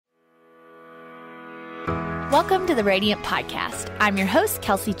Welcome to the Radiant Podcast. I'm your host,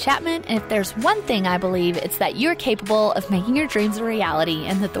 Kelsey Chapman, and if there's one thing I believe, it's that you're capable of making your dreams a reality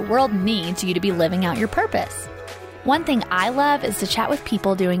and that the world needs you to be living out your purpose. One thing I love is to chat with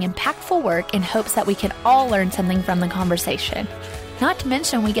people doing impactful work in hopes that we can all learn something from the conversation. Not to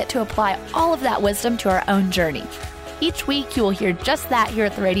mention, we get to apply all of that wisdom to our own journey. Each week, you will hear just that here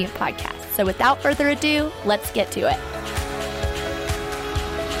at the Radiant Podcast. So without further ado, let's get to it.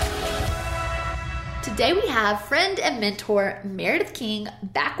 Today we have friend and mentor Meredith King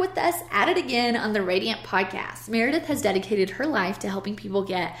back with us at it again on the Radiant Podcast. Meredith has dedicated her life to helping people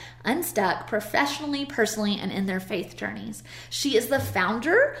get unstuck professionally, personally, and in their faith journeys. She is the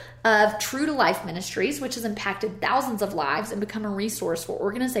founder of True to Life Ministries, which has impacted thousands of lives and become a resource for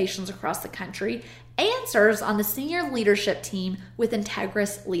organizations across the country, and serves on the senior leadership team with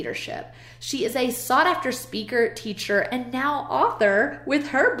Integrus Leadership. She is a sought-after speaker, teacher, and now author with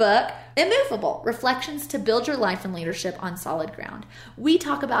her book, IMMOVEABLE, Reflections to Build Your Life and Leadership on Solid Ground. We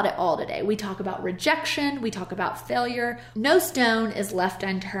talk about it all today. We talk about rejection. We talk about failure. No stone is left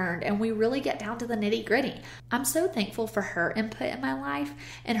unturned, and we really get down to the nitty-gritty. I'm so thankful for her input in my life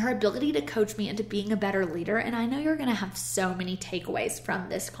and her ability to coach me into being a better leader, and I know you're going to have so many takeaways from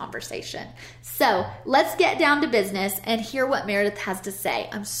this conversation. So let's get down to business and hear what Meredith has to say.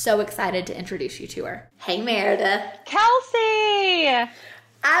 I'm so excited to introduce you to her. Hey, Meredith. Kelsey!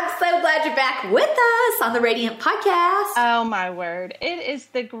 I'm so glad you're back with us on the Radiant Podcast. Oh, my word. It is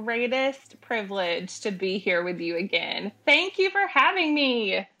the greatest privilege to be here with you again. Thank you for having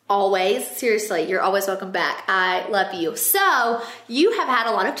me. Always. Seriously, you're always welcome back. I love you. So you have had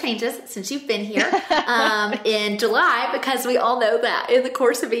a lot of changes since you've been here in July, because we all know that in the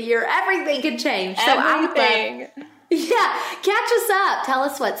course of a year, everything can change. So everything. Catch us up. Tell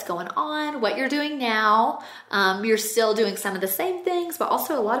us what's going on, what you're doing now. You're still doing some of the same things, but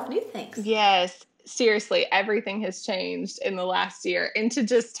also a lot of new things. Yes. Seriously, everything has changed in the last year. And to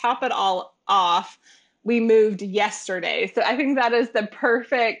just top it all off, we moved yesterday. So I think that is the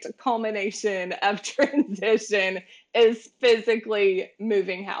perfect culmination of transition, is physically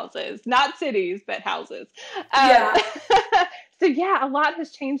moving houses, not cities, but houses. So a lot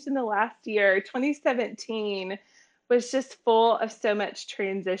has changed in the last year. 2017 was just full of so much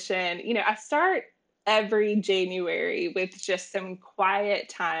transition. You know, I start every January with just some quiet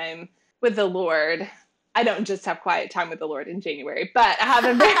time with the Lord. I don't just have quiet time with the Lord in January, but I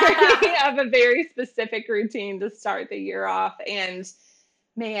have a very specific routine to start the year off. And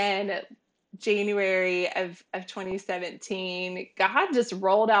man, January of 2017, God just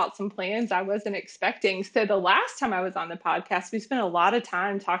rolled out some plans I wasn't expecting. So the last time I was on the podcast, we spent a lot of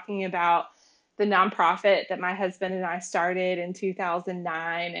time talking about the nonprofit that my husband and I started in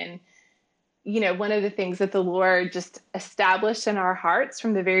 2009. And you know, one of the things that the Lord just established in our hearts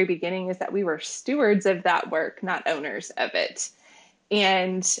from the very beginning is that we were stewards of that work, not owners of it.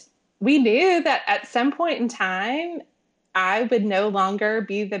 And we knew that at some point in time, I would no longer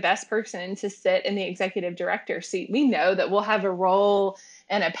be the best person to sit in the executive director seat. We know that we'll have a role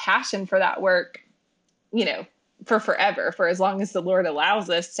and a passion for that work, you know, for forever, for as long as the Lord allows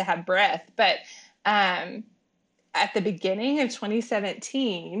us to have breath. But, at the beginning of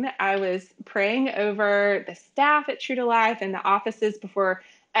 2017, I was praying over the staff at True to Life and the offices before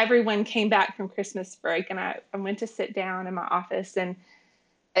everyone came back from Christmas break. And I went to sit down in my office, and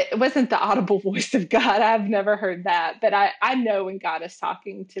it wasn't the audible voice of God. I've never heard that, but I know when God is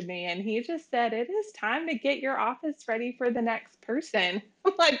talking to me, and he just said, it is time to get your office ready for the next person.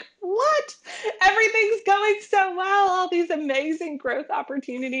 I'm like, what? Everything's going so well, all these amazing growth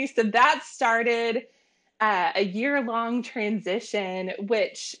opportunities. So that started a year-long transition,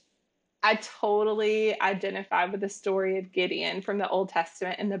 which I totally identify with the story of Gideon from the Old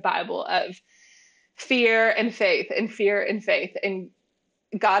Testament in the Bible, of fear and faith and fear and faith. And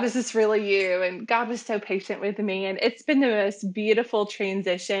God, is this really you? And God was so patient with me. And it's been the most beautiful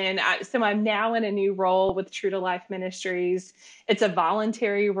transition. So I'm now in a new role with True to Life Ministries. It's a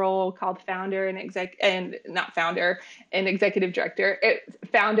voluntary role called founder and executive director. It's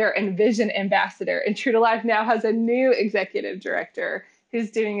founder and vision ambassador. And True to Life now has a new executive director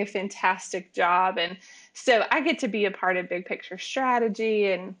who's doing a fantastic job. And so I get to be a part of big picture strategy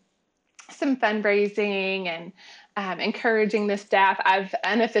and some fundraising and encouraging the staff. I've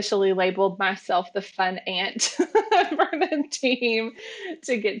unofficially labeled myself the fun aunt for the team,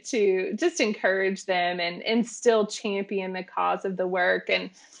 to get to just encourage them and still champion the cause of the work. And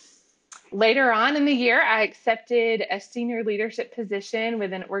later on in the year, I accepted a senior leadership position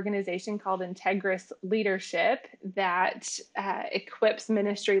with an organization called Integrus Leadership that equips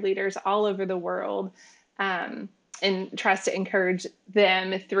ministry leaders all over the world and tries to encourage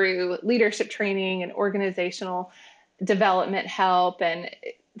them through leadership training and organizational development help. And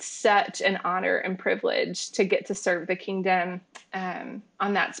it's such an honor and privilege to get to serve the kingdom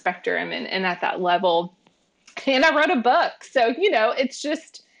on that spectrum and at that level. And I wrote a book. So,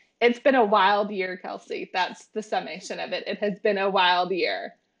 it's been a wild year, Kelsey. That's the summation of it. It has been a wild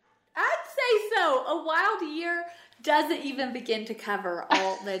year. I'd say so. A wild year doesn't even begin to cover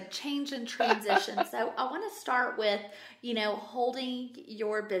all the change and transition. So I want to start with, holding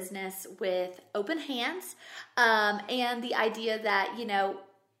your business with open hands, and the idea that,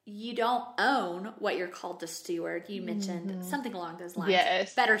 you don't own what you're called to steward. You mentioned something along those lines.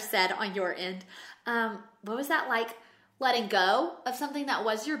 Yes. Better said on your end. What was that like, letting go of something that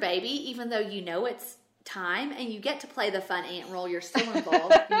was your baby, even though it's time and you get to play the fun aunt role? You're still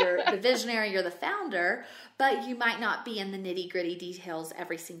involved. You're the visionary, you're the founder, but you might not be in the nitty gritty details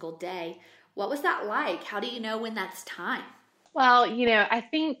every single day. What was that like? How do you know when that's time? Well, I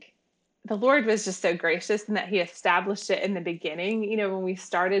think the Lord was just so gracious in that he established it in the beginning. When we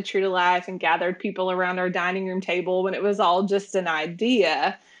started True to Life and gathered people around our dining room table, when it was all just an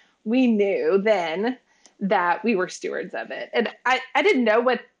idea, we knew then that we were stewards of it. And I didn't know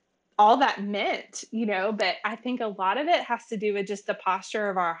what all that meant, but I think a lot of it has to do with just the posture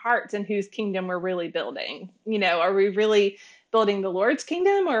of our hearts and whose kingdom we're really building. Are we really building the Lord's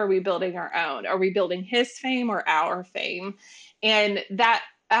kingdom, or are we building our own? Are we building his fame or our fame? And that,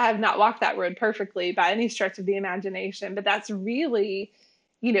 I have not walked that road perfectly by any stretch of the imagination, but that's really,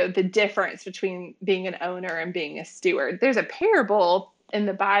 the difference between being an owner and being a steward. There's a parable in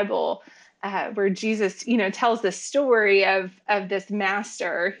the Bible where Jesus, tells the story of this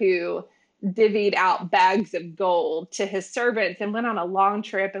master who divvied out bags of gold to his servants and went on a long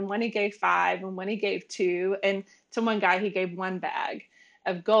trip. And when he gave 5 and when he gave 2, and to one guy, he gave 1 bag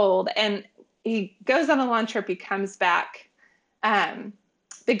of gold. And he goes on a long trip. He comes back.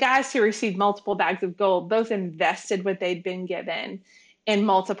 The guys who received multiple bags of gold both invested what they'd been given and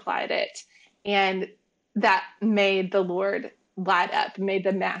multiplied it. And that made the Lord light up, made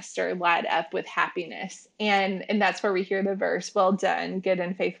the master light up with happiness. And that's where we hear the verse, "Well done, good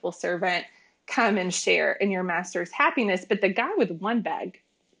and faithful servant, come and share in your master's happiness." But the guy with 1 bag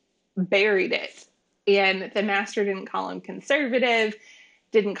buried it. And the master didn't call him conservative,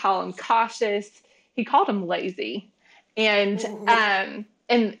 didn't call him cautious. He called him lazy. And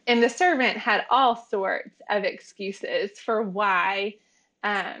the servant had all sorts of excuses for why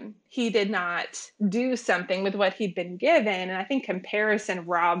he did not do something with what he'd been given. And I think comparison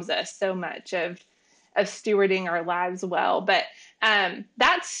robs us so much of stewarding our lives well. But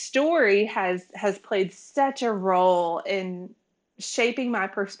that story has played such a role in shaping my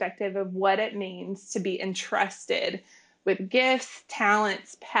perspective of what it means to be entrusted with gifts,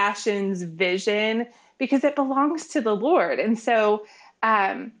 talents, passions, vision, because it belongs to the Lord. And so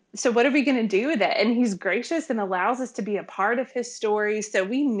what are we going to do with it? And he's gracious and allows us to be a part of his story. So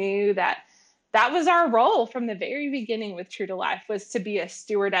we knew that was our role from the very beginning with True to Life, was to be a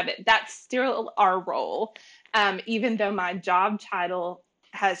steward of it. That's still our role. Even though my job title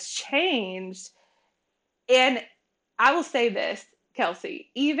has changed. And I will say this, Kelsey,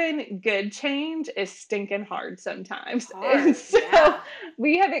 even good change is stinking hard sometimes. And so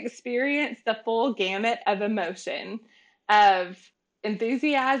we have experienced the full gamut of emotion, of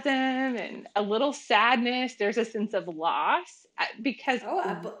enthusiasm and a little sadness. There's a sense of loss because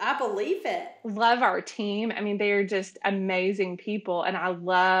I believe it. Love our team. I mean, they are just amazing people, and I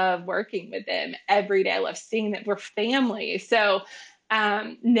love working with them every day. I love seeing that we're family. So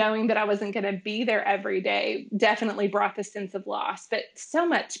knowing that I wasn't going to be there every day definitely brought the sense of loss, but so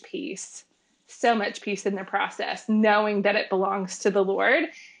much peace in the process, knowing that it belongs to the Lord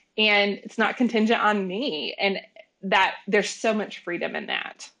and it's not contingent on me, and that there's so much freedom in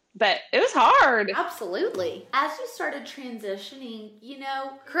that. But it was hard. Absolutely. As you started transitioning,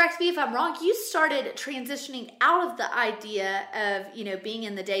 correct me if I'm wrong, you started transitioning out of the idea of, being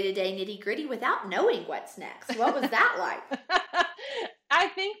in the day-to-day nitty-gritty without knowing what's next. What was that like? I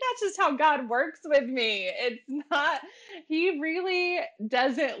think that's just how God works with me. It's not, he really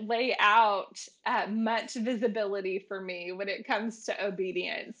doesn't lay out much visibility for me when it comes to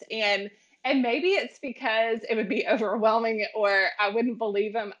obedience. And maybe it's because it would be overwhelming or I wouldn't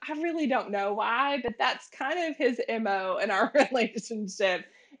believe him. I really don't know why, but that's kind of his MO in our relationship,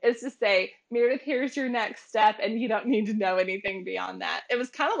 is to say, Meredith, here's your next step, and you don't need to know anything beyond that. It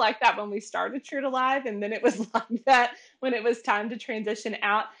was kind of like that when we started True to Life, and then it was like that when it was time to transition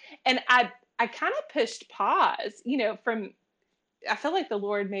out. And I kind of pushed pause, I feel like the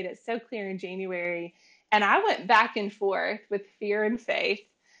Lord made it so clear in January, and I went back and forth with fear and faith.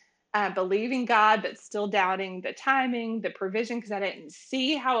 believing God, but still doubting the timing, the provision, because I didn't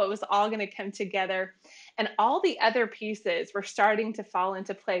see how it was all going to come together. And all the other pieces were starting to fall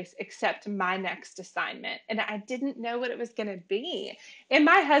into place except my next assignment. And I didn't know what it was going to be. And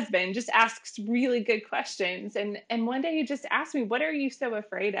my husband just asks really good questions. And one day he just asked me, what are you so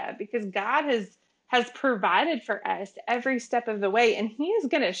afraid of? Because God has provided for us every step of the way. And he is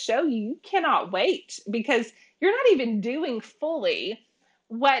going to show you, you cannot wait, because you're not even doing fully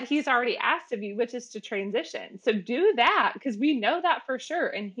what he's already asked of you, which is to transition. So do that, because we know that for sure,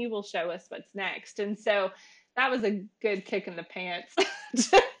 and he will show us what's next. And so that was a good kick in the pants.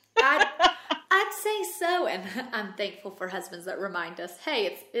 I'd say so, and I'm thankful for husbands that remind us,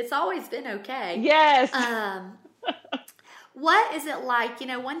 hey, it's always been okay. Yes. What is it like?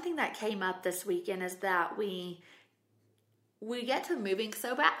 One thing that came up this weekend is that we get to moving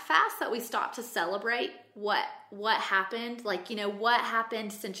so fast that we stop to celebrate what happened. Like, what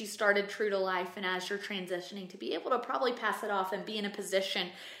happened since you started True to Life, and as you're transitioning, to be able to probably pass it off and be in a position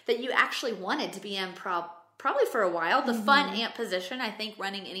that you actually wanted to be in probably for a while. The fun AMP position, I think,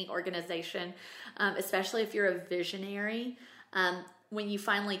 running any organization, especially if you're a visionary, when you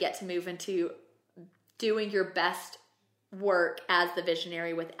finally get to move into doing your best work as the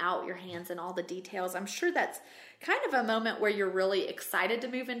visionary without your hands in all the details. I'm sure that's kind of a moment where you're really excited to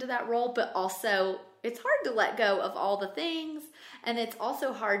move into that role, but also it's hard to let go of all the things. And it's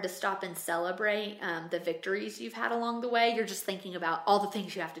also hard to stop and celebrate the victories you've had along the way. You're just thinking about all the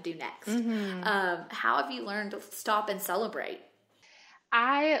things you have to do next. How have you learned to stop and celebrate?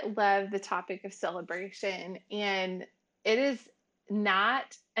 I love the topic of celebration, and it is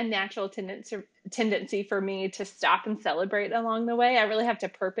not a natural tendency for me to stop and celebrate along the way. I really have to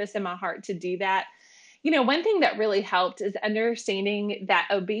purpose in my heart to do that. One thing that really helped is understanding that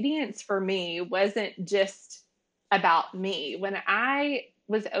obedience for me wasn't just about me. When I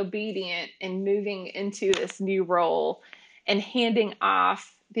was obedient in moving into this new role and handing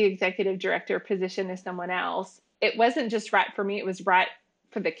off the executive director position to someone else, it wasn't just right for me. It was right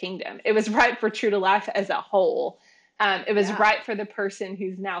for the kingdom. It was right for True to Life as a whole. It was right for the person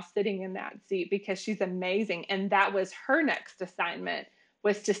who's now sitting in that seat, because she's amazing. And that was her next assignment,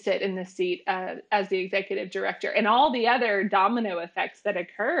 was to sit in the seat as the executive director. And all the other domino effects that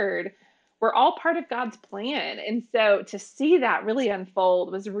occurred were all part of God's plan. And so to see that really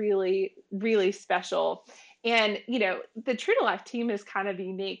unfold was really, really special. And, the True to Life team is kind of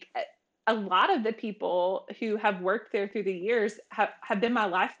unique. A lot of the people who have worked there through the years have been my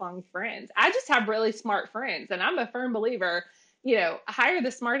lifelong friends. I just have really smart friends, and I'm a firm believer, hire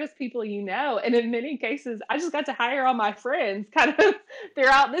the smartest people you know. And in many cases, I just got to hire all my friends kind of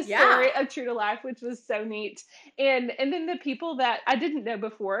throughout this story of True to Life, which was so neat. And then the people that I didn't know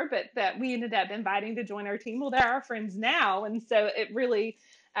before, but that we ended up inviting to join our team, well, they're our friends now. And so it really,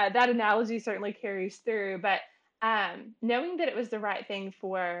 that analogy certainly carries through. But knowing that it was the right thing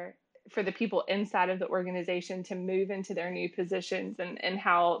for the people inside of the organization to move into their new positions, and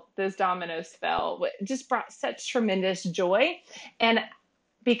how those dominoes fell, just brought such tremendous joy. And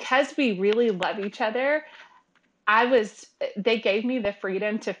because we really love each other, they gave me the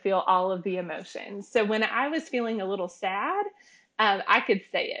freedom to feel all of the emotions. So when I was feeling a little sad, I could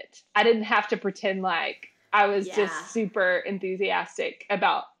say it. I didn't have to pretend like I was just super enthusiastic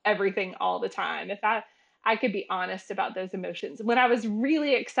about everything all the time. If I could be honest about those emotions. When I was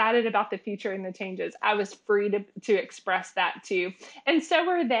really excited about the future and the changes, I was free to express that too. And so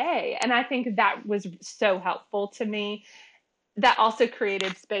were they. And I think that was so helpful to me. That also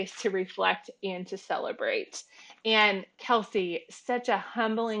created space to reflect and to celebrate. And Kelsey, such a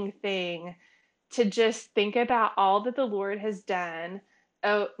humbling thing to just think about all that the Lord has done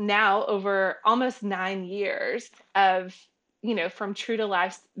now over almost 9 years of, from True to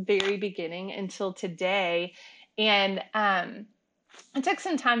Life's very beginning until today. And I took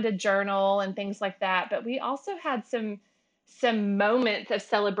some time to journal and things like that, but we also had some moments of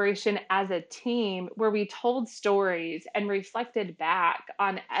celebration as a team where we told stories and reflected back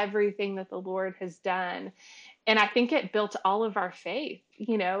on everything that the Lord has done. And I think it built all of our faith,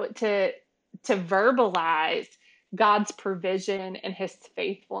 to verbalize God's provision and his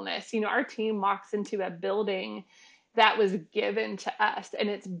faithfulness. Our team walks into a building that was given to us, and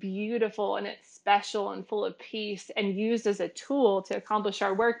it's beautiful and it's special and full of peace and used as a tool to accomplish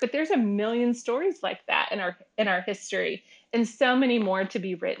our work. But there's a million stories like that in our history, and so many more to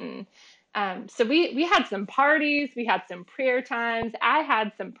be written. So we had some parties, we had some prayer times. I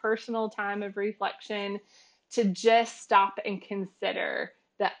had some personal time of reflection to just stop and consider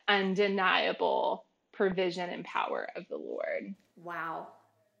the undeniable provision and power of the Lord. Wow.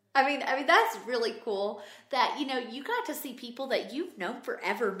 I mean, that's really cool that, you got to see people that you've known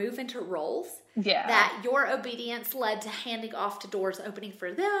forever move into roles. Yeah. That your obedience led to handing off to doors opening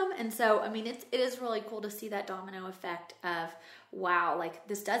for them. And so, I mean, it is really cool to see that domino effect of, wow, like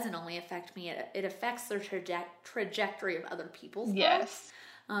this doesn't only affect me, it affects the trajectory of other people's lives.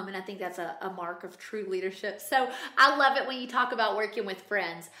 And I think that's a mark of true leadership. So I love it when you talk about working with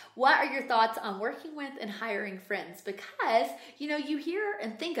friends. What are your thoughts on working with and hiring friends? Because, you hear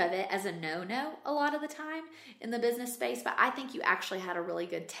and think of it as a no-no a lot of the time in the business space, but I think you actually had a really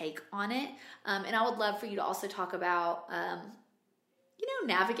good take on it. And I would love for you to also talk about,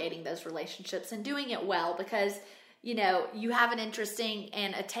 navigating those relationships and doing it well, because you have an interesting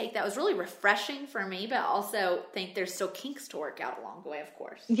and a take that was really refreshing for me, but also think there's still kinks to work out along the way, of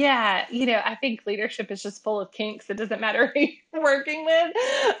course. Yeah. I think leadership is just full of kinks. It doesn't matter who you're working with.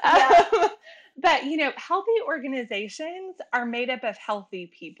 Yeah. But, healthy organizations are made up of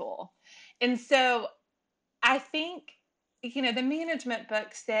healthy people. And so I think, the management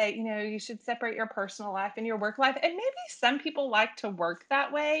books say, you should separate your personal life and your work life. And maybe some people like to work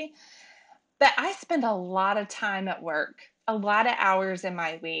that way. But I spend a lot of time at work, a lot of hours in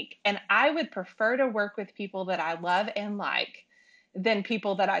my week, and I would prefer to work with people that I love and like than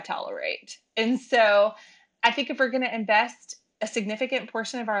people that I tolerate. And so I think if we're going to invest a significant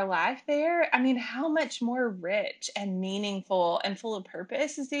portion of our life there, I mean, how much more rich and meaningful and full of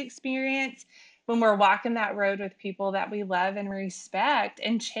purpose is the experience when we're walking that road with people that we love and respect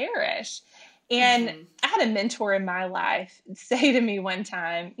and cherish? And I had a mentor in my life say to me one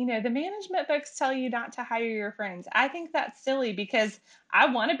time, the management books tell you not to hire your friends. I think that's silly because I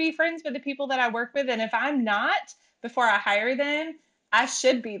want to be friends with the people that I work with. And if I'm not, before I hire them, I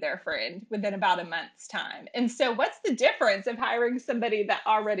should be their friend within about a month's time. And so what's the difference of hiring somebody that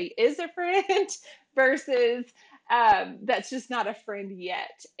already is a friend versus that's just not a friend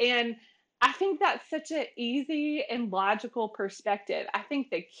yet? And I think that's such an easy and logical perspective. I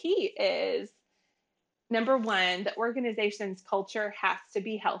think the key is, number one, the organization's culture has to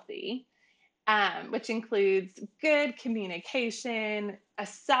be healthy, which includes good communication, a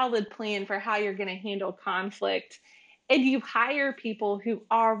solid plan for how you're going to handle conflict, and you hire people who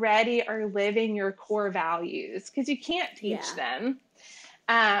already are living your core values, because you can't teach them.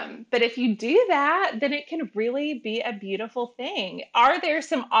 But if you do that, then it can really be a beautiful thing. Are there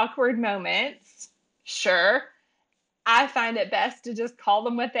some awkward moments? Sure. I find it best to just call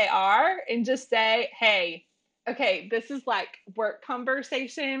them what they are and just say, hey, okay, this is like work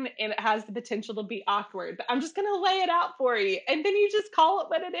conversation and it has the potential to be awkward, but I'm just going to lay it out for you. And then you just call it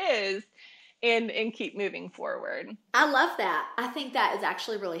what it is and keep moving forward. I love that. I think that is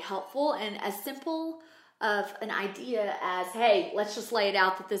actually really helpful, and as simple of an idea as, hey, let's just lay it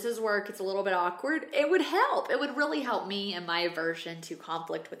out that this is work, it's a little bit awkward, it would help. It would really help me in my aversion to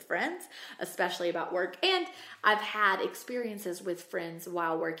conflict with friends, especially about work. And I've had experiences with friends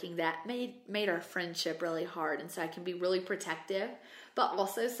while working that made our friendship really hard, and so I can be really protective. But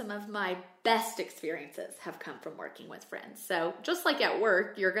also some of my best experiences have come from working with friends. So just like at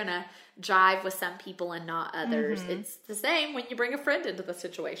work, you're going to jive with some people and not others. It's the same when you bring a friend into the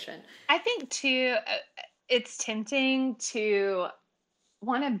situation. I think too, it's tempting to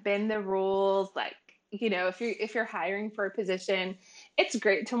want to bend the rules. Like, if you're hiring for a position, it's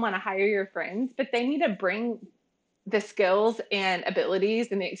great to want to hire your friends, but they need to bring the skills and abilities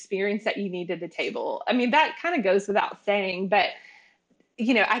and the experience that you need to the table. I mean, that kind of goes without saying, but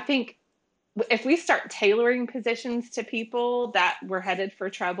I think if we start tailoring positions to people, that we're headed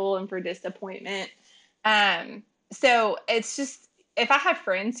for trouble and for disappointment. So it's just, if I have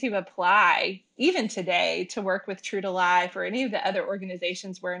friends who apply even today to work with True to Life or any of the other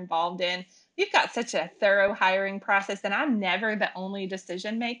organizations we're involved in, we've got such a thorough hiring process, and I'm never the only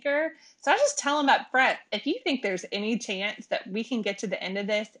decision maker. So I just tell them up front, if you think there's any chance that we can get to the end of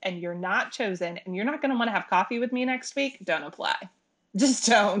this and you're not chosen and you're not going to want to have coffee with me next week, don't apply. Just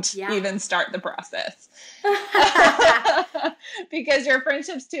don't even start the process. Because your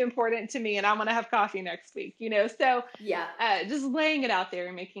friendship's too important to me and I want to have coffee next week, So just laying it out there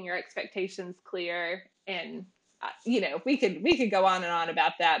and making your expectations clear. And, we could go on and on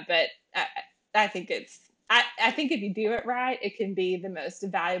about that, but I think I think if you do it right, it can be the most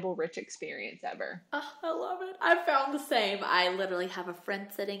valuable, rich experience ever. Oh, I love it. I found the same. I literally have a friend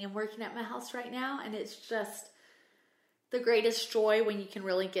sitting and working at my house right now, and it's just the greatest joy when you can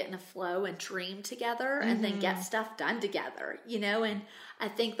really get in a flow and dream together and then get stuff done together, and I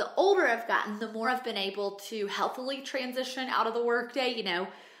think the older I've gotten, the more I've been able to healthily transition out of the workday.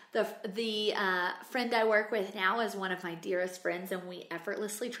 The friend I work with now is one of my dearest friends, and we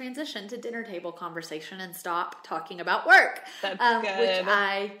effortlessly transition to dinner table conversation and stop talking about work. That's good. Which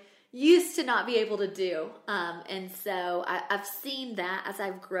I used to not be able to do. And so I've seen that as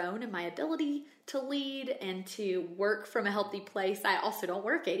I've grown in my ability to lead and to work from a healthy place. I also don't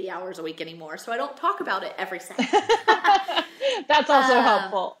work 80 hours a week anymore, so I don't talk about it every second. That's also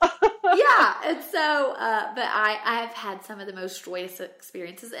helpful. Yeah. And so, but I've had some of the most joyous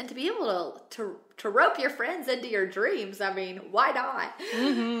experiences, and to be able to rope your friends into your dreams. I mean, why not?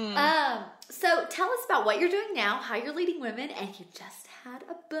 Mm-hmm. So tell us about what you're doing now, how you're leading women, and you just had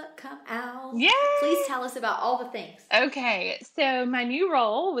a book come out. Yay! Please tell us about all the things. Okay. So my new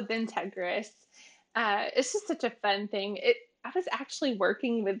role with Integrus, it's just such a fun thing. I was actually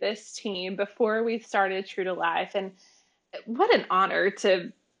working with this team before we started True to Life, and what an honor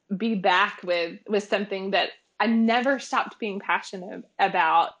to be back with something that I never stopped being passionate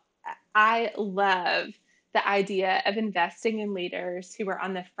about. I love the idea of investing in leaders who are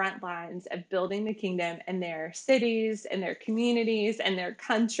on the front lines of building the kingdom in their cities, in their communities, and their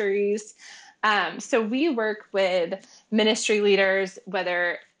countries. So we work with ministry leaders,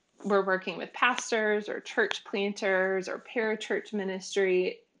 whether we're working with pastors or church planters or parachurch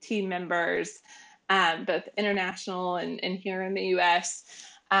ministry team members, both international and here in the U.S.,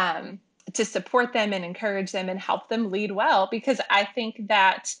 to support them and encourage them and help them lead well. Because I think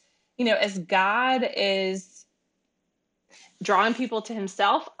that, as God is drawing people to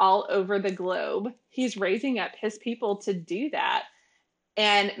himself all over the globe, he's raising up his people to do that.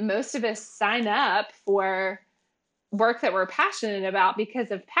 And most of us sign up for work that we're passionate about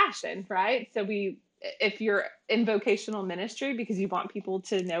because of passion, right? So if you're in vocational ministry because you want people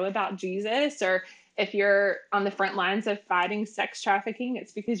to know about Jesus, or if you're on the front lines of fighting sex trafficking,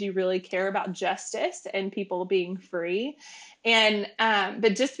 it's because you really care about justice and people being free. And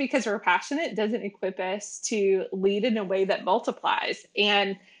but just because we're passionate doesn't equip us to lead in a way that multiplies.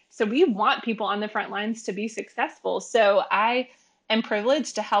 And so we want people on the front lines to be successful. So I am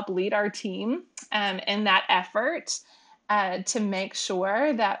privileged to help lead our team in that effort to make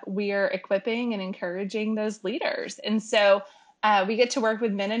sure that we're equipping and encouraging those leaders. And so we get to work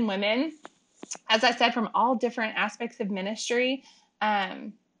with men and women, as I said, from all different aspects of ministry.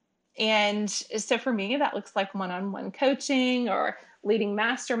 And so for me, that looks like one-on-one coaching or leading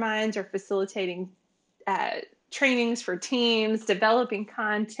masterminds or facilitating trainings for teams, developing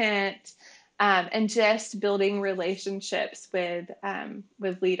content, and just building relationships with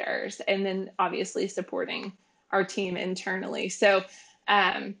leaders, and then obviously supporting our team internally. So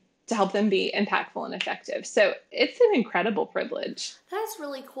to help them be impactful and effective. So it's an incredible privilege. That's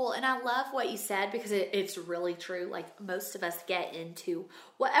really cool. And I love what you said, because it's really true. Like, most of us get into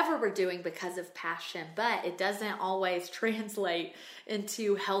whatever we're doing because of passion, but it doesn't always translate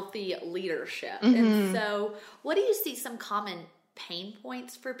into healthy leadership. Mm-hmm. And so what do you see some common pain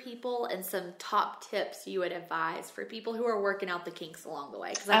points for people and some top tips you would advise for people who are working out the kinks along the way?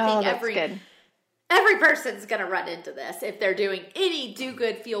 Because I think every person's going to run into this if they're doing any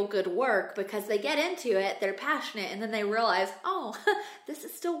do-good, feel-good work, because they get into it, they're passionate, and then they realize, oh, this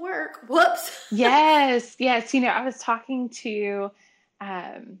is still work. Whoops. Yes. I was talking to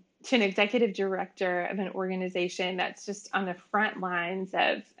an executive director of an organization that's just on the front lines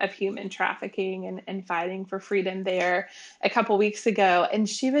of human trafficking and fighting for freedom there a couple weeks ago. And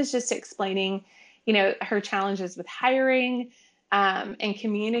she was just explaining, her challenges with hiring and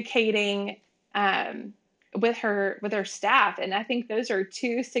communicating with her staff. And I think those are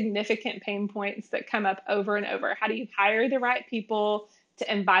two significant pain points that come up over and over. How do you hire the right people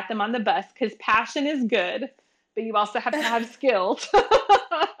to invite them on the bus? Because passion is good, but you also have to have skills.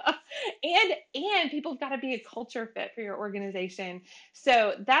 And people have got to be a culture fit for your organization.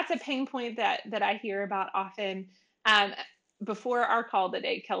 So that's a pain point that I hear about often. Before our call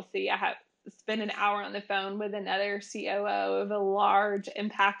today, Kelsey, I have spent an hour on the phone with another COO of a large,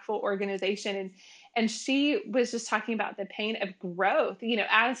 impactful organization. And she was just talking about the pain of growth.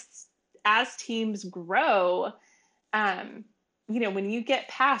 As teams grow, when you get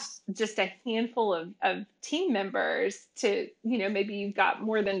past just a handful of team members to, maybe you've got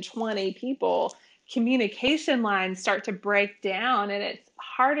more than 20 people, communication lines start to break down, and it's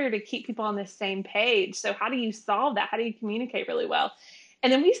harder to keep people on the same page. So how do you solve that? How do you communicate really well?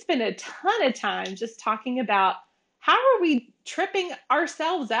 And then we spend a ton of time just talking about, how are we tripping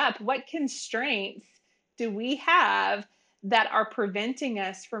ourselves up? What constraints do we have that are preventing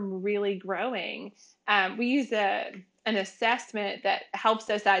us from really growing? We use an assessment that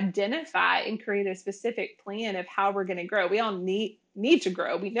helps us identify and create a specific plan of how we're going to grow. We all need to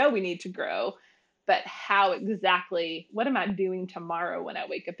grow. We know we need to grow, but how exactly? What am I doing tomorrow when I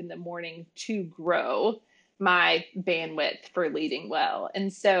wake up in the morning to grow my bandwidth for leading well?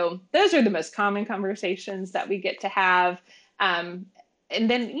 And so those are the most common conversations that we get to have. And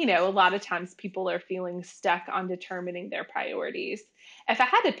then, a lot of times people are feeling stuck on determining their priorities. If I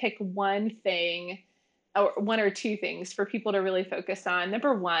had to pick one thing or one or two things for people to really focus on,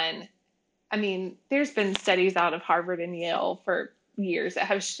 number one, I mean, there's been studies out of Harvard and Yale for years that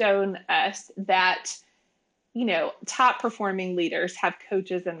have shown us that, top performing leaders have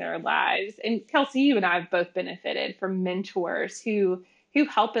coaches in their lives. And Kelsey, you and I have both benefited from mentors who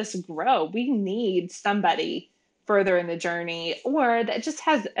help us grow. We need somebody further in the journey or that just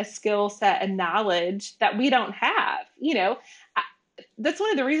has a skill set and knowledge that we don't have. That's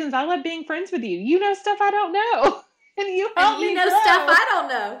one of the reasons I love being friends with you. You know stuff I don't know. And you help me know grow. Stuff I don't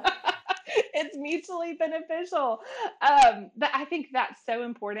know. It's mutually beneficial. But I think that's so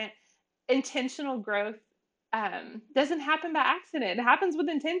important. Intentional growth doesn't happen by accident. It happens with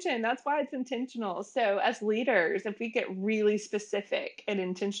intention. That's why it's intentional. So as leaders, if we get really specific and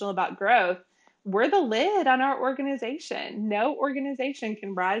intentional about growth, we're the lid on our organization. No organization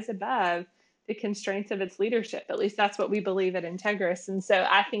can rise above the constraints of its leadership. At least that's what we believe at Integrus. And so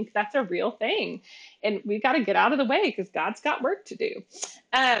I think that's a real thing. And we've got to get out of the way because God's got work to do.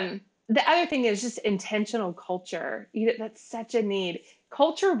 The other thing is just intentional culture. That's such a need.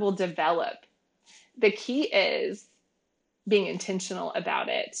 Culture will develop. The key is being intentional about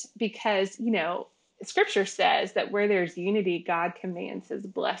it because, Scripture says that where there's unity, God commands his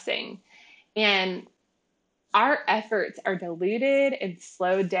blessing. And our efforts are diluted and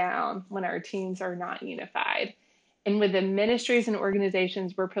slowed down when our teams are not unified. And with the ministries and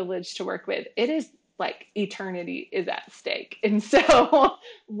organizations we're privileged to work with, it is like eternity is at stake. And so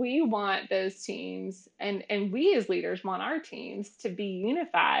we want those teams and we as leaders want our teams to be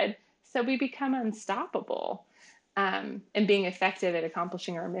unified so we become unstoppable and being effective at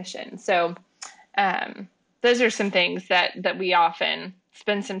accomplishing our mission. So those are some things that we often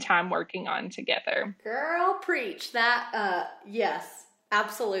spend some time working on together. Girl, preach that. Yes,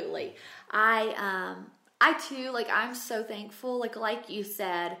 absolutely. I too, I'm so thankful. Like you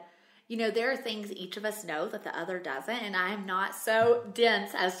said, there are things each of us know that the other doesn't, and I'm not so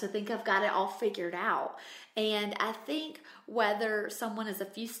dense as to think I've got it all figured out. And I think whether someone is a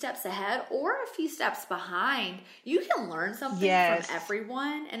few steps ahead or a few steps behind, you can learn something from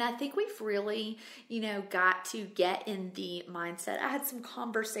everyone. And I think we've really, got to get in the mindset. I had some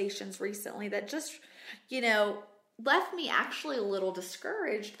conversations recently that just, left me actually a little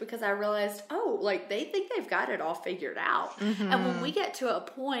discouraged because I realized, they think they've got it all figured out. Mm-hmm. And when we get to a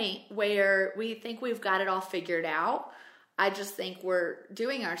point where we think we've got it all figured out, I just think we're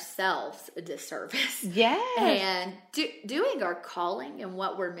doing ourselves a disservice. Yes. And doing our calling and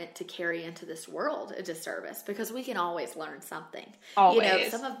what we're meant to carry into this world a disservice because we can always learn something.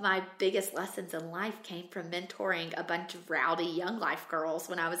 Always. Some of my biggest lessons in life came from mentoring a bunch of rowdy young life girls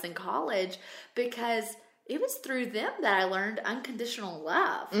when I was in college because it was through them that I learned unconditional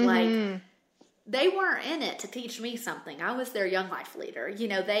love. Mm-hmm. They weren't in it to teach me something. I was their young life leader.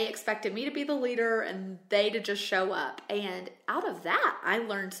 They expected me to be the leader and they to just show up. And out of that, I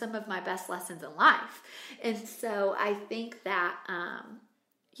learned some of my best lessons in life. And so I think that,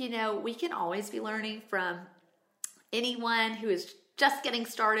 we can always be learning from anyone who is just getting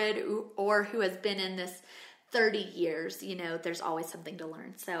started or who has been in this 30 years. There's always something to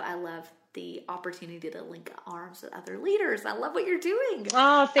learn. So I love the opportunity to link arms with other leaders. I love what you're doing.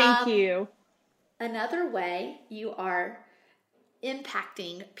 Oh, thank you. Another way you are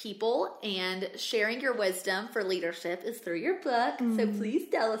impacting people and sharing your wisdom for leadership is through your book. So please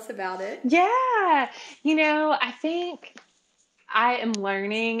tell us about it. Yeah. I think I am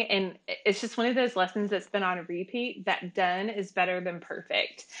learning, and it's just one of those lessons that's been on repeat, that done is better than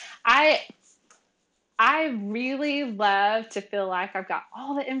perfect. I really love to feel like I've got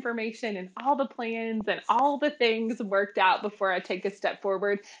all the information and all the plans and all the things worked out before I take a step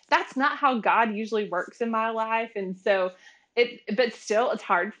forward. That's not how God usually works in my life. And so but still it's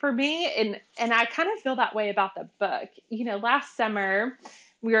hard for me. And I kind of feel that way about the book. Last summer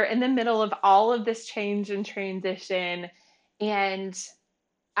we were in the middle of all of this change and transition, and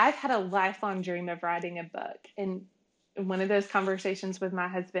I've had a lifelong dream of writing a book. And one of those conversations with my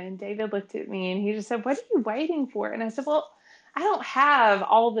husband, David looked at me and he just said, "What are you waiting for?" And I said, "Well, I don't have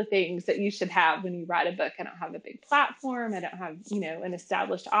all the things that you should have when you write a book. I don't have a big platform. I don't have, an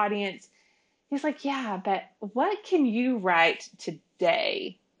established audience." He's like, "Yeah, but what can you write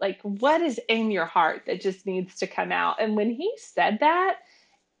today? What is in your heart that just needs to come out?" And when he said that,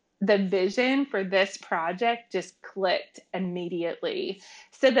 the vision for this project just clicked immediately.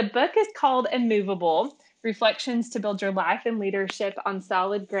 So the book is called IMMOVEABLE: Reflections to Build Your Life and Leadership on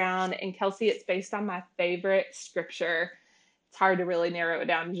Solid Ground. And Kelsey, it's based on my favorite scripture it's hard to really narrow it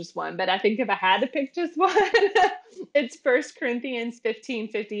down to just one, but I think if I had to pick just one, it's 1 Corinthians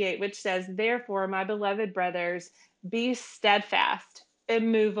 15:58, which says, "Therefore, my beloved brothers, be steadfast,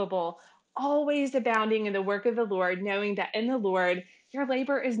 immovable, always abounding in the work of the Lord, knowing that in the Lord your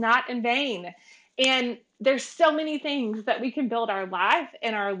labor is not in vain." And there's so many things that we can build our life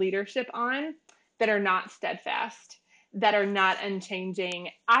and our leadership on that are not steadfast, that are not unchanging.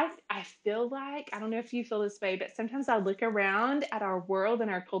 I feel like, I don't know if you feel this way, but sometimes I look around at our world and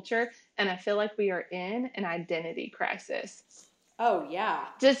our culture and I feel like we are in an identity crisis. Oh, yeah.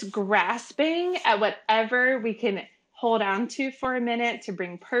 Just grasping at whatever we can hold on to for a minute to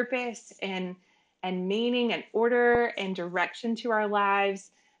bring purpose and meaning and order and direction to our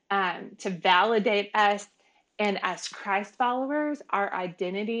lives, to validate us. And as Christ followers, our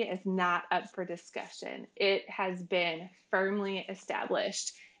identity is not up for discussion. It has been firmly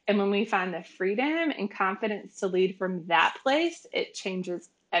established. And when we find the freedom and confidence to lead from that place, it changes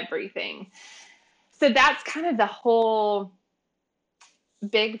everything. So that's kind of the whole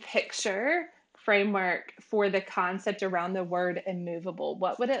big picture framework for the concept around the word immovable.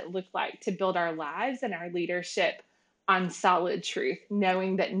 What would it look like to build our lives and our leadership on solid truth,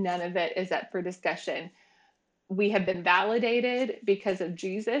 knowing that none of it is up for discussion? We have been validated because of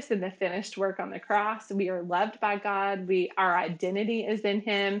Jesus and the finished work on the cross. We are loved by God. Our identity is in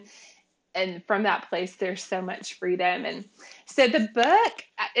him. And from that place, there's so much freedom. And so the book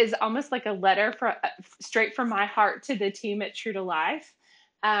is almost like a letter straight from my heart to the team at True to Life.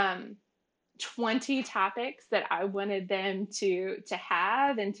 20 topics that I wanted them to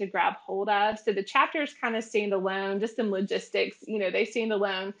have and to grab hold of. So the chapters kind of stand alone, just some logistics, they stand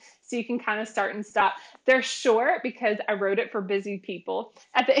alone, so you can kind of start and stop. They're short because I wrote it for busy people.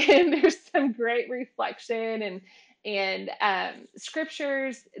 At the end, there's some great reflection and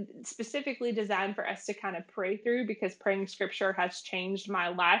scriptures specifically designed for us to kind of pray through, because praying scripture has changed my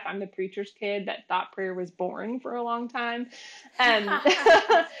life. I'm the preacher's kid that thought prayer was boring for a long time. And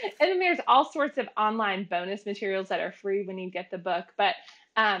then there's all sorts of online bonus materials that are free when you get the book. But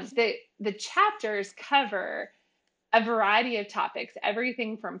the chapters cover a variety of topics,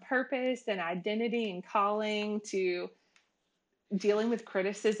 everything from purpose and identity and calling to dealing with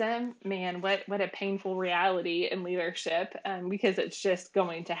criticism. Man, what a painful reality in leadership, because it's just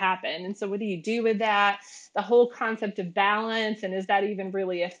going to happen. And so what do you do with that? The whole concept of balance, and is that even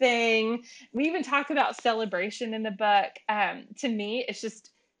really a thing? We even talk about celebration in the book. To me, it's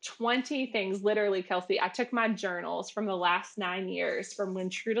just 20 things, literally, Kelsey. I took my journals from the last 9 years, from when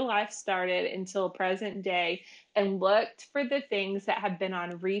True to Life started until present day, and looked for the things that have been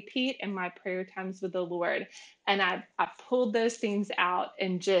on repeat in my prayer times with the Lord. And I pulled those things out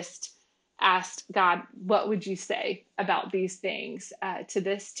and just asked God, what would you say about these things to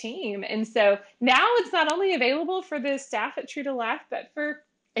this team? And so now it's not only available for the staff at True to Life, but for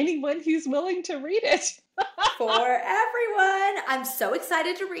anyone who's willing to read it. For everyone. I'm so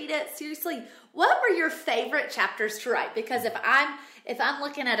excited to read it. Seriously, what were your favorite chapters to write? Because if I'm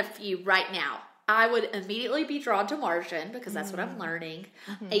looking at a few right now, I would immediately be drawn to margin, because that's what I'm learning,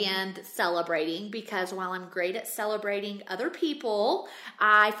 and celebrating, because while I'm great at celebrating other people,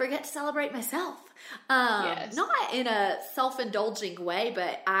 I forget to celebrate myself. Yes. Not in a self-indulging way,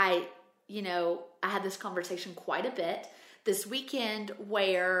 but I had this conversation quite a bit this weekend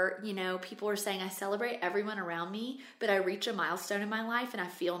where, people are saying I celebrate everyone around me, but I reach a milestone in my life and I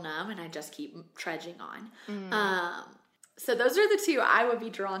feel numb and I just keep trudging on. So those are the two I would be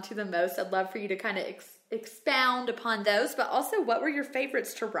drawn to the most. I'd love for you to kind of expound upon those, but also what were your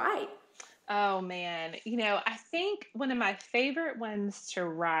favorites to write? Oh man. I think one of my favorite ones to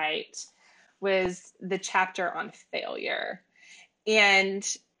write was the chapter on failure. And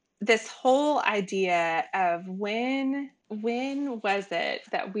this whole idea of when was it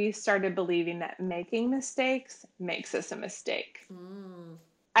that we started believing that making mistakes makes us a mistake?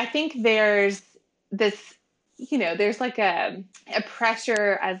 I think there's this, there's like a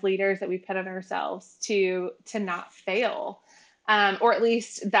pressure as leaders that we put on ourselves to not fail. Or at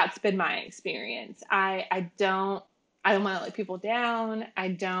least that's been my experience. I don't want to let people down. I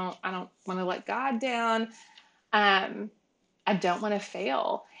don't want to let God down. I don't want to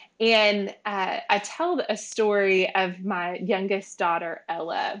fail. And I tell a story of my youngest daughter,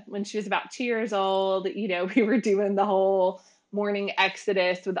 Ella, when she was about 2 years old. We were doing the whole morning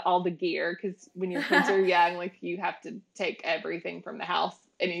exodus with all the gear, because when your kids are young, like, you have to take everything from the house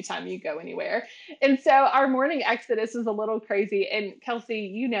anytime you go anywhere. And so our morning exodus was a little crazy. And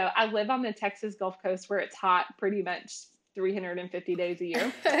Kelsey, I live on the Texas Gulf Coast, where it's hot pretty much 350 days a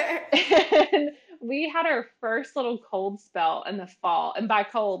year. And we had our first little cold spell in the fall. And by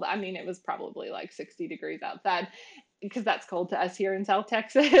cold, I mean, it was probably like 60 degrees outside. because that's cold to us here in South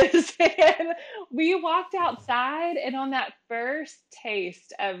Texas. And we walked outside, and on that first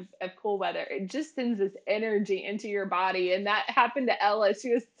taste of cool weather, it just sends this energy into your body. And that happened to Ella.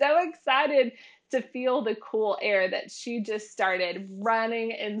 She was so excited to feel the cool air that she just started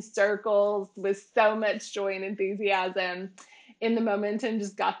running in circles with so much joy and enthusiasm. And the momentum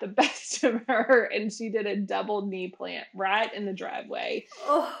just got the best of her, and she did a double knee plant right in the driveway.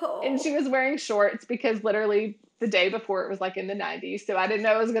 Oh. And she was wearing shorts because literally the day before it was like in the 90s. So I didn't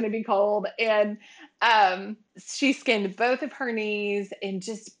know it was going to be cold. And she skinned both of her knees and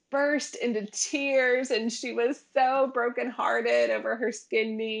just burst into tears. And she was so brokenhearted over her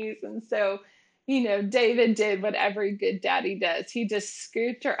skinned knees. And so, David did what every good daddy does. He just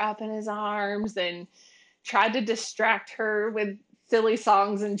scooped her up in his arms and tried to distract her with silly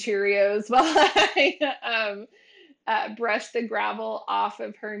songs and Cheerios while I brushed the gravel off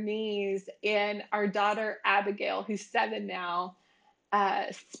of her knees. And our daughter, Abigail, who's 7 now,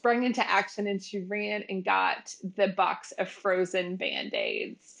 sprung into action, and she ran and got the box of frozen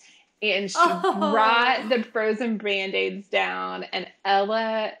Band-Aids. And she brought the frozen Band-Aids down, and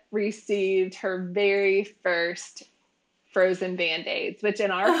Ella received her very first frozen Band-Aids, which in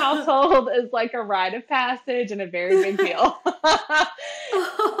our household is like a rite of passage and a very big deal.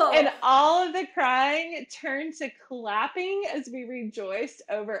 And all of the crying turned to clapping as we rejoiced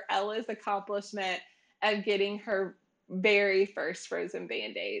over Ella's accomplishment of getting her very first frozen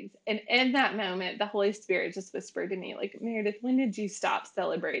Band-Aids. And in that moment, the Holy Spirit just whispered to me, like, Meredith, when did you stop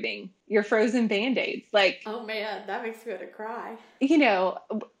celebrating your frozen Band-Aids? Like, oh man, that makes me want to cry.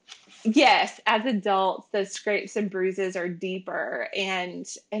 Yes, as adults, the scrapes and bruises are deeper and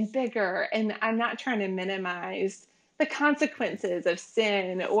bigger. And I'm not trying to minimize the consequences of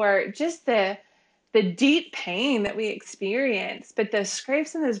sin or just the deep pain that we experience. But those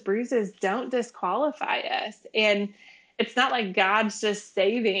scrapes and those bruises don't disqualify us. And it's not like God's just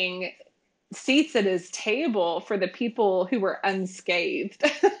saving seats at his table for the people who were unscathed.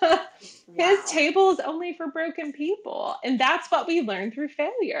 His table is only for broken people. And that's what we learn through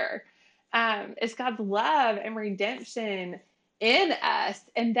failure. Is God's love and redemption in us,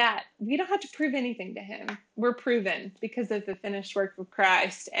 and that we don't have to prove anything to him. We're proven because of the finished work of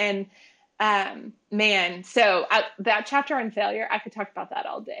Christ. And so that chapter on failure, I could talk about that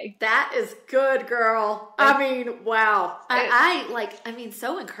all day. That is good, girl. I mean, wow.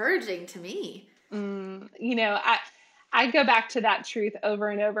 So encouraging to me. I go back to that truth over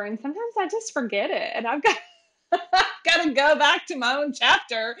and over, and sometimes I just forget it, and I've got to go back to my own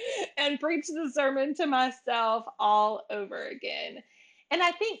chapter and preach the sermon to myself all over again. And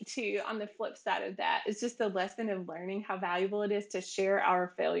I think too, on the flip side of that, is just the lesson of learning how valuable it is to share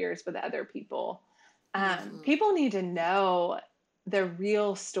our failures with other people. People need to know the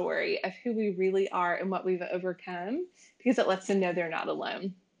real story of who we really are and what we've overcome, because it lets them know they're not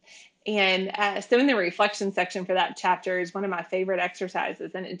alone. And so in the reflection section for that chapter is one of my favorite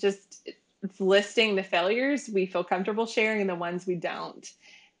exercises. And it's listing the failures we feel comfortable sharing and the ones we don't.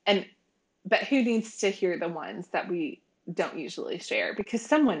 But who needs to hear the ones that we don't usually share? Because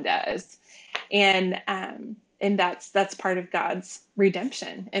someone does. And that's part of God's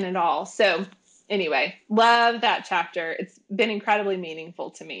redemption in it all. So anyway, love that chapter. It's been incredibly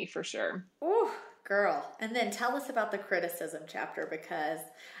meaningful to me for sure. Ooh, girl. And then tell us about the criticism chapter, because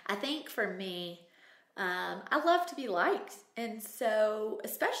I think for me, I love to be liked. And so,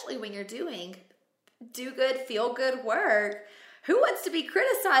 especially when you're doing do good, feel good work, who wants to be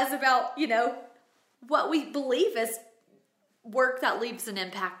criticized about, what we believe is work that leaves an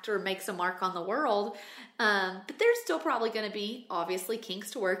impact or makes a mark on the world? But there's still probably going to be, obviously,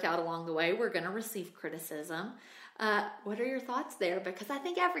 kinks to work out along the way. We're going to receive criticism. What are your thoughts there? Because I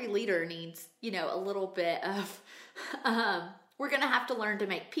think every leader needs, a little bit of, we're going to have to learn to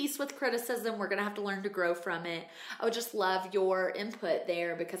make peace with criticism. We're going to have to learn to grow from it. I would just love your input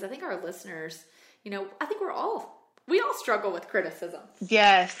there, because I think our listeners, I think we all struggle with criticism.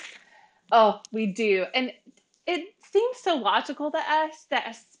 Yes. Oh, we do. And it seems so logical to us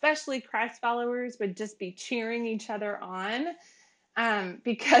that especially Christ followers would just be cheering each other on,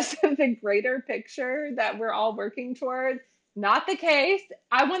 because of the greater picture that we're all working toward. Not the case.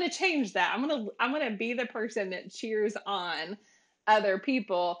 I want to change that. I'm going to be the person that cheers on other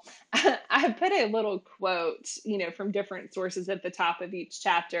people. I put a little quote, from different sources at the top of each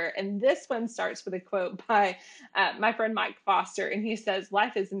chapter. And this one starts with a quote by my friend Mike Foster. And he says,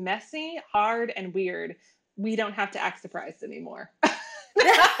 "Life is messy, hard, and weird. We don't have to act surprised anymore."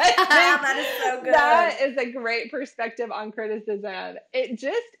 That is so good. That is a great perspective on criticism. It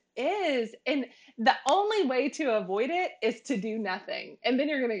just is. And the only way to avoid it is to do nothing. And then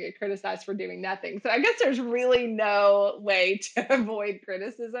you're going to get criticized for doing nothing. So I guess there's really no way to avoid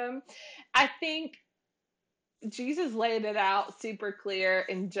criticism. I think Jesus laid it out super clear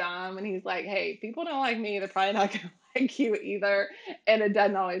in John when he's like, hey, people don't like me. They're probably not going to like you either. And it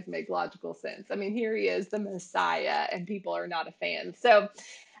doesn't always make logical sense. I mean, here he is, the Messiah, and people are not a fan. So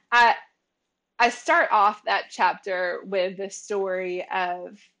I start off that chapter with the story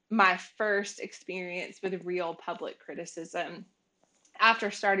of my first experience with real public criticism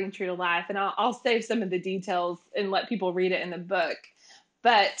after starting True to Life. And I'll save some of the details and let people read it in the book.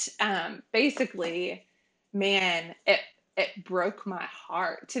 But basically, man, it broke my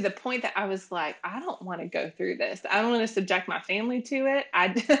heart to the point that I was like, I don't want to go through this. I don't want to subject my family to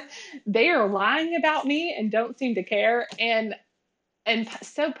it. They are lying about me and don't seem to care. And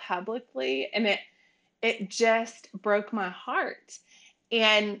so publicly, and it just broke my heart.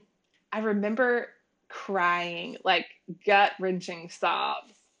 And I remember crying, like gut-wrenching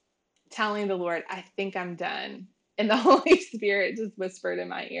sobs, telling the Lord, I think I'm done. And the Holy Spirit just whispered in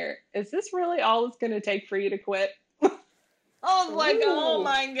my ear, is this really all it's going to take for you to quit? I was like, oh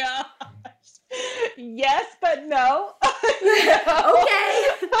my gosh. Yes, but no. Okay.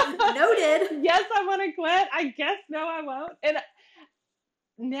 Noted. Yes, I want to quit. I guess no, I won't. And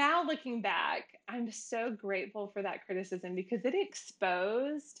now looking back, I'm so grateful for that criticism because it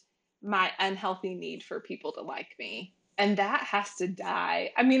exposed my unhealthy need for people to like me. And that has to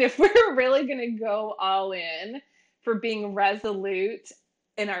die. I mean, if we're really going to go all in for being resolute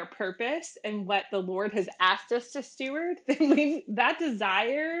in our purpose and what the Lord has asked us to steward, then that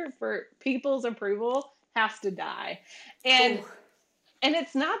desire for people's approval has to die. And Ooh. And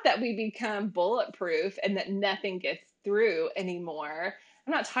it's not that we become bulletproof and that nothing gets through anymore.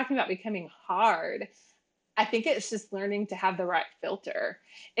 I'm not talking about becoming hard. I think it's just learning to have the right filter.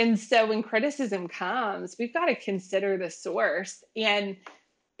 And so when criticism comes, we've got to consider the source. And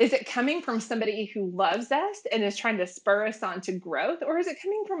is it coming from somebody who loves us and is trying to spur us on to growth? Or is it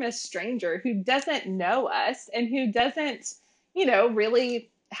coming from a stranger who doesn't know us and who doesn't, really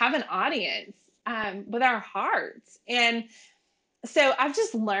have an audience with our hearts? And so I've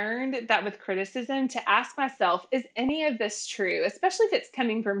just learned that with criticism to ask myself, is any of this true? Especially if it's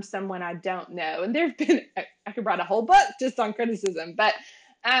coming from someone I don't know. And there've been, I could write a whole book just on criticism, but,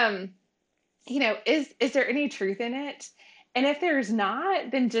 is there any truth in it? And if there's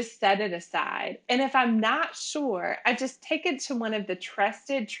not, then just set it aside. And if I'm not sure, I just take it to one of the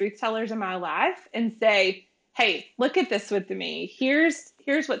trusted truth tellers in my life and say, hey, look at this with me. Here's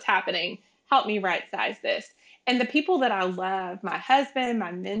what's happening. Help me right size this. And the people that I love, my husband,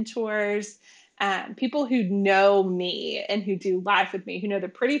 my mentors, people who know me and who do life with me, who know the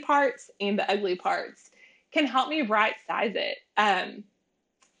pretty parts and the ugly parts, can help me right size it.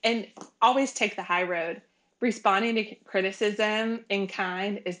 And always take the high road. Responding to criticism in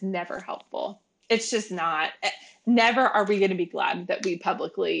kind is never helpful. It's just not. Never are we going to be glad that we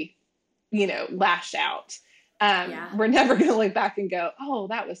publicly, lashed out. We're never going to look back and go, oh,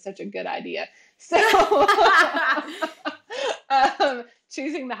 that was such a good idea. So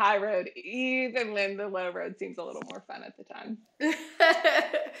choosing the high road, even when the low road seems a little more fun at the time.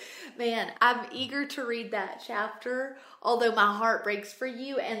 Man, I'm eager to read that chapter, although my heart breaks for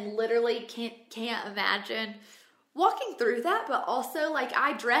you and literally can't imagine walking through that, but also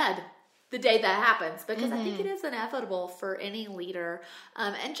I dread the day that happens because I think it is inevitable for any leader.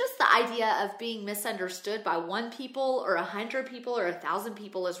 And just the idea of being misunderstood by one people or 100 people or 1,000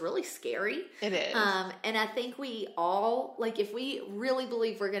 people is really scary. It is. And I think we all, if we really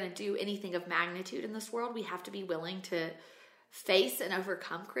believe we're going to do anything of magnitude in this world, we have to be willing to face and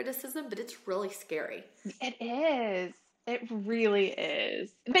overcome criticism, but it's really scary. It is. It really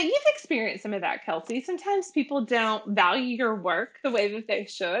is. But you've experienced some of that, Kelsey. Sometimes people don't value your work the way that they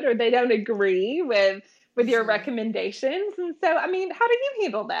should, or they don't agree with your recommendations. And so, how do you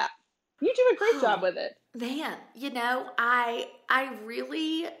handle that? You do a great job with it. Man, I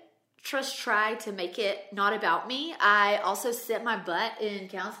really just try to make it not about me. I also sit my butt in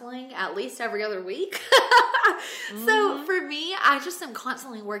counseling at least every other week. So for me, I just am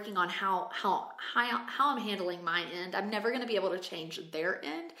constantly working on how I'm handling my end. I'm never going to be able to change their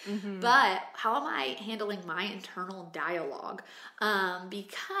end, but how am I handling my internal dialogue?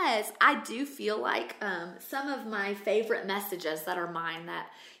 Because I do feel like some of my favorite messages that are mine that,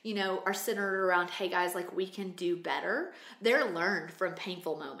 are centered around, hey guys, we can do better. They're learned from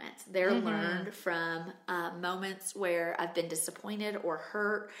painful moments. They're learned from moments where I've been disappointed or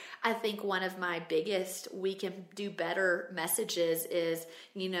hurt. I think one of my biggest we can do better messages is,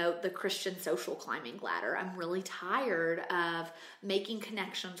 the Christian social climbing ladder. I'm really tired of making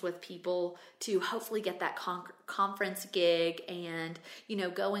connections with people to hopefully get that conference gig and,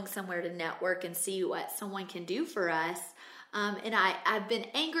 going somewhere to network and see what someone can do for us. And I've been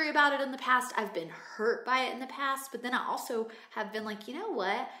angry about it in the past. I've been hurt by it in the past. But then I also have been like, you know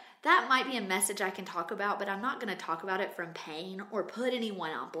what? That might be a message I can talk about, but I'm not going to talk about it from pain or put anyone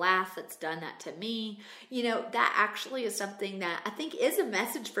on blast that's done that to me. That actually is something that I think is a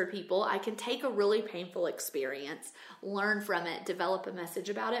message for people. I can take a really painful experience, learn from it, develop a message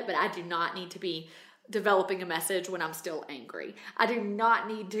about it, but I do not need to be developing a message when I'm still angry. I do not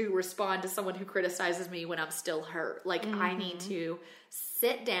need to respond to someone who criticizes me when I'm still hurt. I need to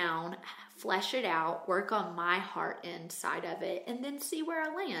sit down, flesh it out, work on my heart inside of it, and then see where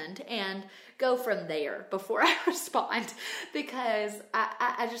I land and go from there before I respond. Because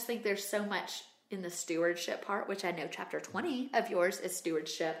I just think there's so much in the stewardship part, which I know chapter 20 of yours is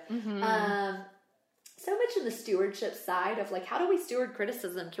stewardship. So much in the stewardship side of how do we steward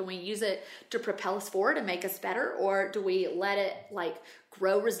criticism? Can we use it to propel us forward and make us better? Or do we let it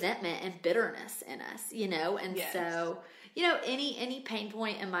grow resentment and bitterness in us, And yes. So, any pain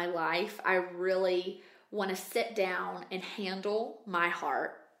point in my life, I really want to sit down and handle my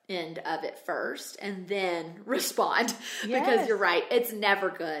heart end of it first and then respond. Yes. Because you're right. It's never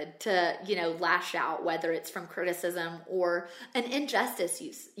good to, lash out, whether it's from criticism or an injustice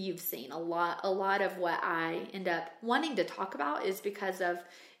you've seen. A lot of what I end up wanting to talk about is because of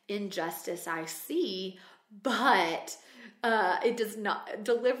injustice I see, but it does not,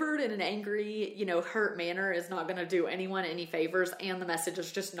 delivered in an angry, hurt manner is not going to do anyone any favors, and the message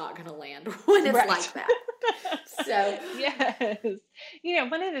is just not going to land when it's like that. So, yes.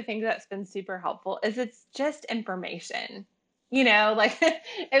 One of the things that's been super helpful is it's just information.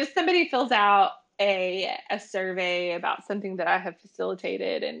 If somebody fills out a survey about something that I have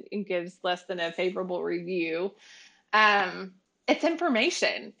facilitated and gives less than a favorable review, it's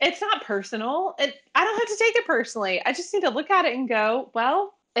information. It's not personal. I don't have to take it personally. I just need to look at it and go,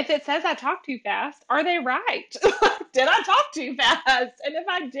 well, if it says I talk too fast, are they right? Did I talk too fast? And if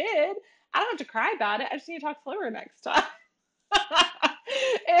I did, I don't have to cry about it. I just need to talk slower next time.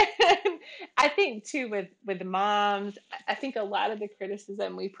 And I think too with moms, I think a lot of the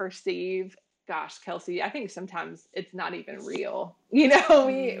criticism we perceive, gosh, Kelsey, I think sometimes it's not even real. We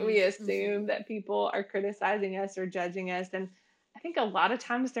assume that people are criticizing us or judging us, and I think a lot of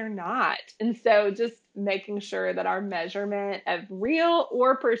times they're not. And so just making sure that our measurement of real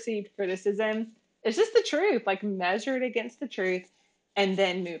or perceived criticism is just the truth, measure it against the truth and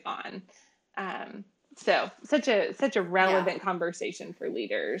then move on. So such a relevant conversation for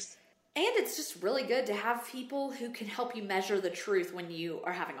leaders. And it's just really good to have people who can help you measure the truth when you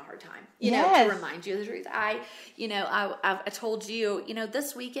are having a hard time, to remind you of the truth. I told you,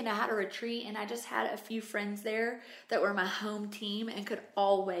 this weekend I had a retreat and I just had a few friends there that were my home team and could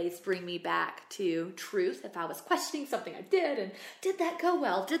always bring me back to truth if I was questioning something I did. And did that go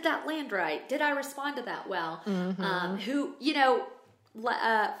well? Did that land right? Did I respond to that well?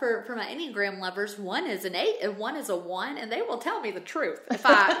 For my Enneagram lovers, 1 is an 8 and 1 is a 1, and they will tell me the truth. If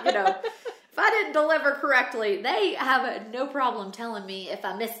I didn't deliver correctly, they have no problem telling me if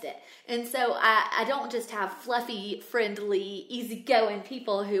I missed it. And so I don't just have fluffy, friendly, easygoing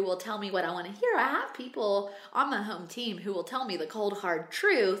people who will tell me what I want to hear. I have people on my home team who will tell me the cold, hard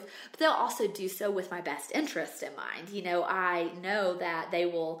truth, but they'll also do so with my best interest in mind. I know that they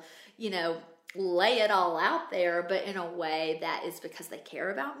will, lay it all out there, but in a way that is because they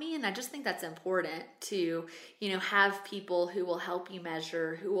care about me. And I just think that's important to, have people who will help you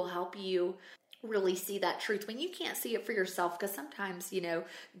measure, who will help you really see that truth when you can't see it for yourself. Because sometimes,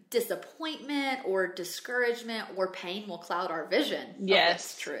 disappointment or discouragement or pain will cloud our vision. Yes.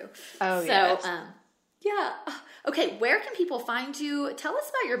 That's true. Oh, so, yes. Yeah. Okay. Where can people find you? Tell us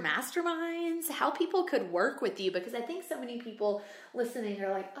about your masterminds, how people could work with you, because I think so many people listening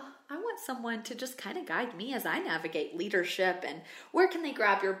are like, oh, I want someone to just kind of guide me as I navigate leadership. And where can they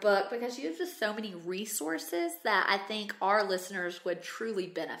grab your book? Because you have just so many resources that I think our listeners would truly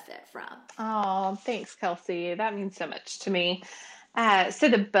benefit from. Oh, thanks, Kelsey. That means so much to me. So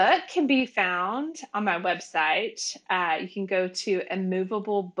the book can be found on my website. You can go to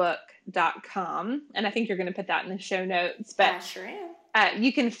IMMOVEABLEbook.com, and I think you're going to put that in the show notes. But I sure am.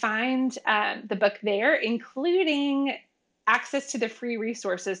 You can find the book there, including access to the free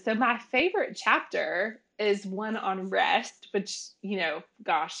resources. So my favorite chapter is one on rest, which,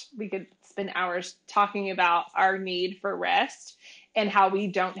 gosh, we could spend hours talking about our need for rest. and how we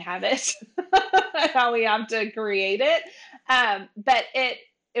don't have it, how we have to create it. But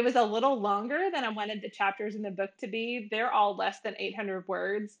it was a little longer than I wanted the chapters in the book to be. They're all less than 800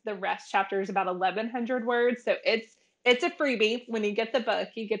 words. The rest chapter is about 1,100 words. So it's a freebie. When you get the book,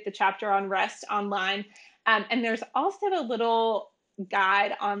 you get the chapter on rest online. And there's also a little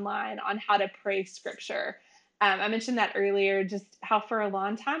guide online on how to pray scripture. I mentioned that earlier, just how for a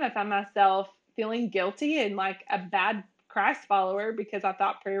long time I found myself feeling guilty and like a bad Christ follower because I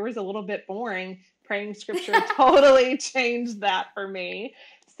thought prayer was a little bit boring. Praying scripture totally changed that for me.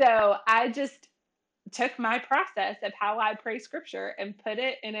 So I just took my process of how I pray scripture and put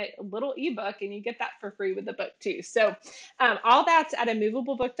it in a little ebook, and you get that for free with the book too. So all that's at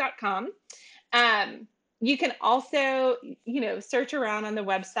immoveablebook.com. You can also, search around on the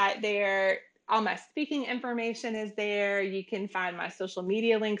website there. All my speaking information is there. You can find my social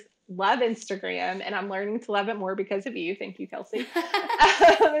media links. Love Instagram, and I'm learning to love it more because of you. Thank you, Kelsey.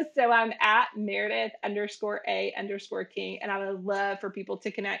 So I'm at Meredith_A_King, and I would love for people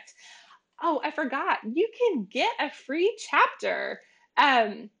to connect. Oh, I forgot. You can get a free chapter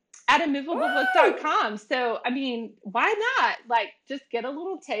at immovable.com. So, I mean, why not? Like, just get a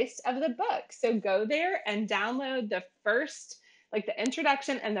little taste of the book. So go there and download the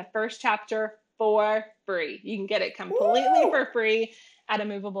introduction and the first chapter for free. You can get it completely for free at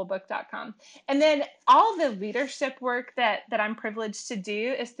immovable.com. And then all the leadership work that I'm privileged to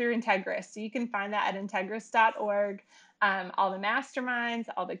do is through Integrus. So you can find that at integrus.org. All the masterminds,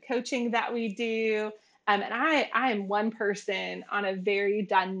 all the coaching that we do. And I am one person on a very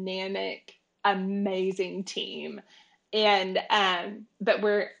dynamic, amazing team. And, but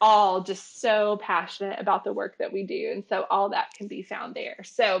we're all just so passionate about the work that we do. And so all that can be found there.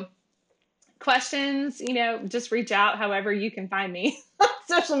 So questions, just reach out however you can find me on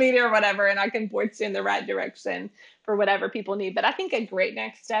social media or whatever, and I can point you in the right direction for whatever people need. But I think a great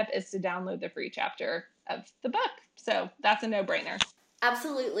next step is to download the free chapter of the book. So that's a no-brainer.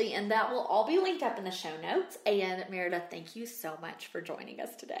 Absolutely. And that will all be linked up in the show notes. And Meredith, thank you so much for joining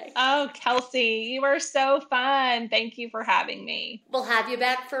us today. Oh, Kelsey, you were so fun. Thank you for having me. We'll have you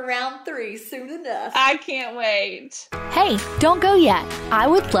back for round 3 soon enough. I can't wait. Hey, don't go yet. I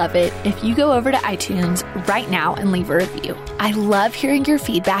would love it if you go over to iTunes right now and leave a review. I love hearing your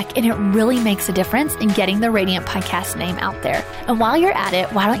feedback, and it really makes a difference in getting the Radiant Podcast name out there. And while you're at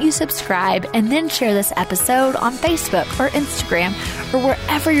it, why don't you subscribe and then share this episode on Facebook or Instagram or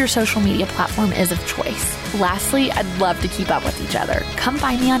wherever your social media platform is of choice. Lastly, I'd love to keep up with each other. Come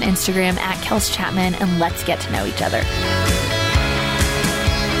find me on Instagram at Kels Chapman, and let's get to know each other.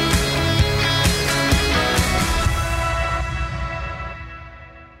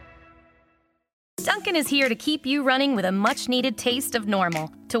 Dunkin' is here to keep you running with a much-needed taste of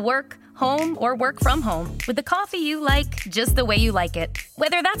normal. To work, home, or work from home, with the coffee you like just the way you like it.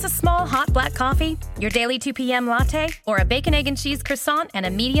 Whether that's a small hot black coffee, your daily 2 p.m. latte, or a bacon, egg, and cheese croissant and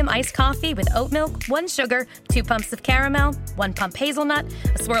a medium iced coffee with oat milk, 1 sugar, 2 pumps of caramel, 1 pump hazelnut,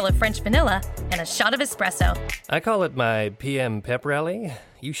 a swirl of French vanilla, and a shot of espresso. I call it my PM pep rally.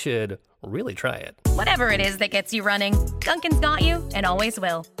 You should really try it. Whatever it is that gets you running, Dunkin's got you and always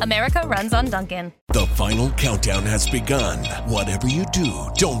will. America runs on Dunkin'. The final countdown has begun. Whatever you do,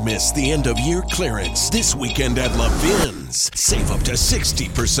 don't miss the end-of-year clearance this weekend at Levin's. Save up to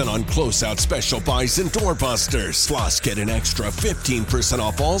 60% on closeout special buys and doorbusters. Plus, get an extra 15%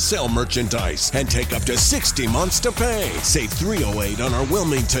 off all sale merchandise and take up to 60 months to pay. Save $308 on our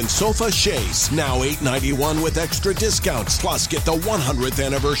Wilmington sofa chaise, now $891 with extra discounts. Plus, get the 100th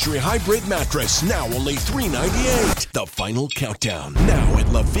anniversary hybrid mattress, now only $398. The final countdown, now at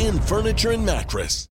Levin Furniture and Mattress.